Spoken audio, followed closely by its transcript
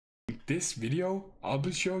this video, I'll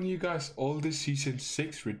be showing you guys all the season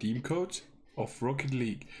 6 redeem codes of Rocket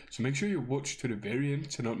League, so make sure you watch to the very end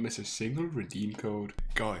to not miss a single redeem code.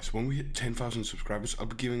 Guys, when we hit 10,000 subscribers, I'll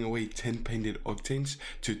be giving away 10 painted octanes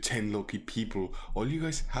to 10 lucky people. All you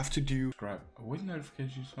guys have to do, subscribe with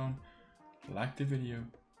notifications on, like the video,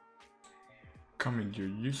 comment your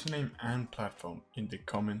username and platform in the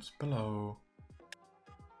comments below.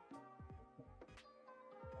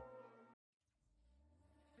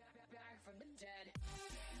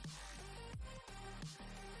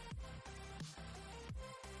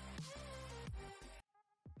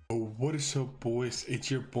 Oh, what is up, boys?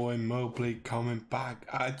 It's your boy Mobley coming back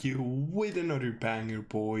at you with another banger,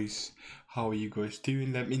 boys. How are you guys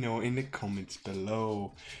doing? Let me know in the comments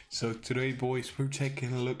below. So today, boys, we're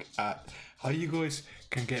taking a look at how you guys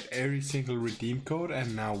can get every single redeem code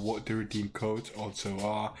and now what the redeem codes also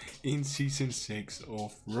are in season 6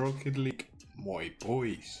 of Rocket League, my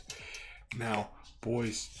boys. Now,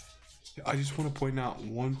 boys, I just want to point out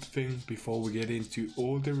one thing before we get into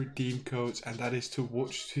all the redeem codes, and that is to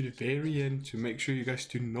watch to the very end to make sure you guys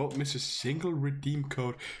do not miss a single redeem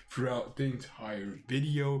code throughout the entire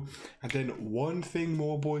video. And then one thing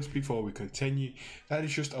more, boys, before we continue, that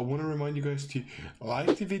is just I want to remind you guys to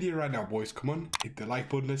like the video right now, boys. Come on, hit the like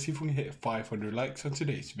button. Let's see if we can hit 500 likes on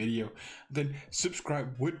today's video, and then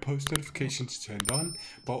subscribe with post notifications turned on.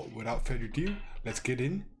 But without further ado, let's get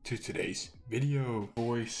into today's video,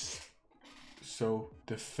 boys. So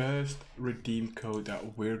the first redeem code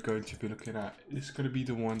that we're going to be looking at is going to be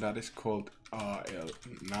the one that is called RL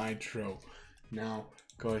Nitro. Now,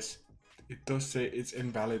 guys, it does say it's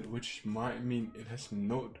invalid, which might mean it has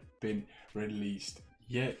not been released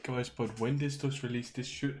yet, guys. But when this does release, this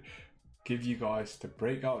should give you guys the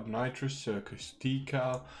Breakout Nitro Circus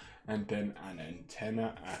decal and then an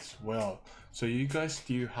antenna as well. So you guys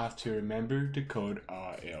do have to remember the code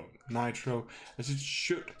RL Nitro, as it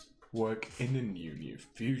should work in the near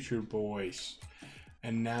future, boys.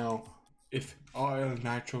 And now, if RL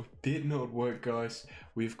Nitro did not work, guys,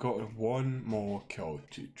 we've got one more code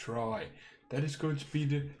to try. That is going to be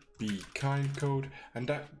the Be Kind code, and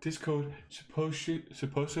this code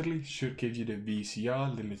supposedly should give you the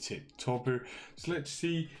VCR limited topper. So let's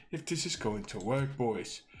see if this is going to work,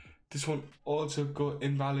 boys. This one also got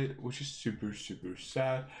invalid, which is super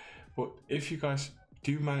sad. But if you guys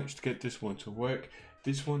do manage to get this one to work,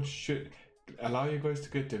 this one should allow you guys to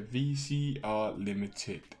get the VCR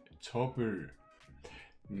limited topper.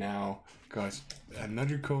 Now, guys,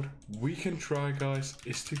 another code we can try, guys,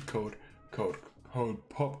 is the code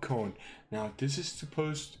popcorn. Now, this is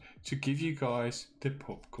supposed to give you guys the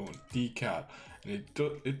popcorn decal, and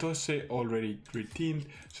it does say already redeemed.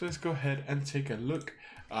 So let's go ahead and take a look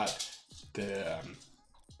at the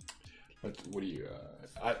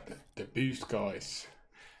at the boost, guys.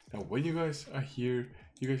 Now, when you guys are here,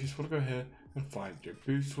 you guys just want to go ahead and find your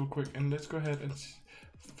boost real quick, and let's go ahead and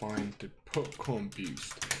find the popcorn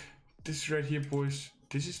boost. This right here, boys,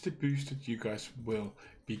 this is the boost that you guys will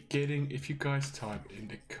be getting if you guys type in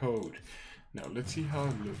the code. Now, let's see how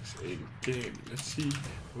it looks in game. Let's see,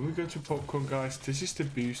 when we go to popcorn, guys, this is the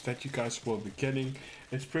boost that you guys will be getting.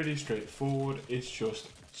 It's pretty straightforward. It's just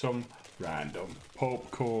some random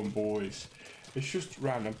popcorn, boys. It's just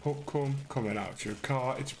random popcorn coming out of your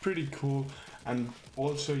car. It's pretty cool, and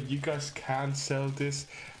also you guys can sell this.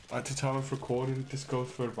 At the time of recording, this goes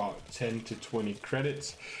for about 10 to 20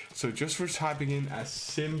 credits. So just for typing in a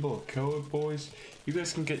simple code, boys, you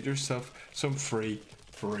guys can get yourself some free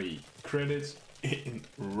credits in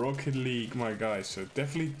Rocket League, my guys. So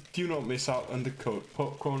definitely do not miss out on the code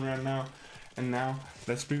popcorn right now. And now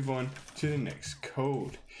let's move on to the next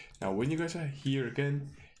code. Now, when you guys are here again,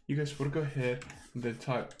 you guys want to go ahead and then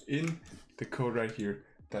type in the code right here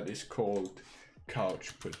that is called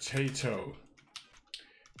Couch Potato.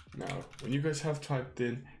 Now, when you guys have typed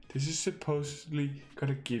in, this is supposedly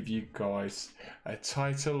gonna give you guys a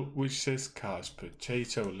title which says Couch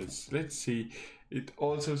Potato. Let's see. It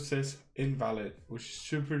also says invalid, which is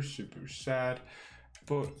super sad,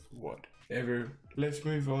 but whatever. Let's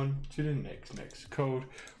move on to the next code,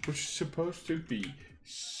 which is supposed to be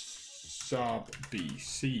Sub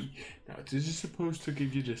BC. Now, this is supposed to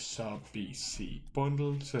give you the Sub BC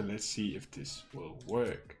bundle, so let's see if this will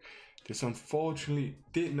work. This unfortunately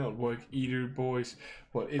did not work either, boys,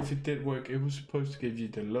 but if it did work, it was supposed to give you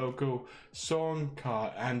the logo, song,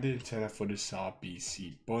 car, and the antenna for the Sub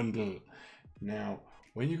BC bundle. Now,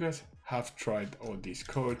 when you guys have tried all these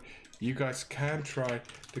codes, you guys can try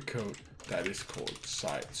the code that is called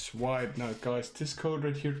Sideswipe. Now, guys, this code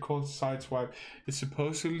right here called Sideswipe is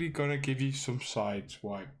supposedly gonna give you some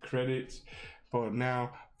Sideswipe credits, but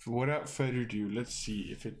now without further ado, let's see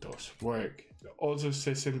if it does work. It also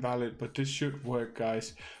says invalid, but this should work,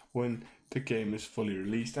 guys, when the game is fully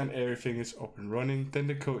released and everything is up and running. Then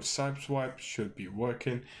the code swipe should be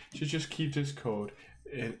working. So just keep this code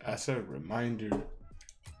in as a reminder.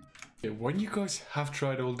 When you guys have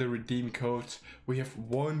tried all the redeem codes, we have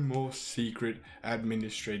one more secret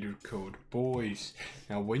administrator code, boys.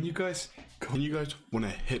 Now when you guys want to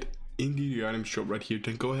hit into the item shop right here,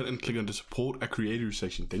 then go ahead and click on the support a creator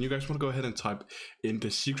section. Then you guys want to go ahead and type in the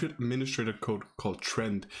secret administrator code called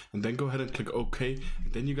trend, and then go ahead and click OK.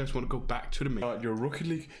 And then you guys want to go back to the main your Rocket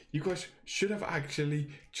League. You guys should have actually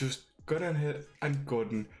just gone ahead and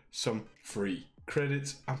gotten some free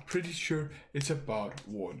credits. I'm pretty sure it's about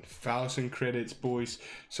 1,000 credits, boys.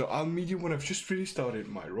 So I'll meet you when I've just really started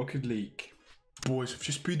my Rocket League. Boys, I've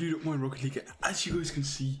just booted up my Rocket League, and as you guys can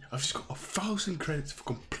see, I've just got 1,000 credits for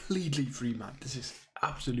completely free, man. This is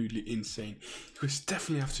absolutely insane. You guys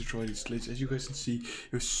definitely have to try this glitch. As you guys can see,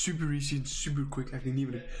 it was super easy and super quick. I can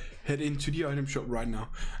even head into the item shop right now,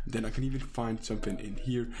 and then I can even find something in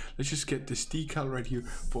here. Let's just get this decal right here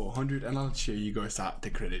for 100, and I'll show you guys that the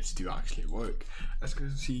credits do actually work. As you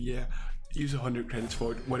can see, yeah, use 100 credits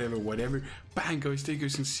for it, whatever. Bang, guys, there you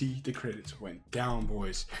guys can see the credits went down,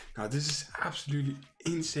 boys. Now this is absolutely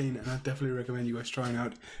insane, and I definitely recommend you guys trying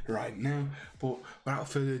out right now. But without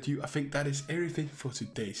further ado, I think that is everything for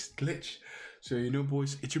today's glitch. So you know,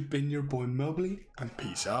 boys, it's been your boy Mobley, and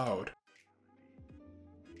peace out.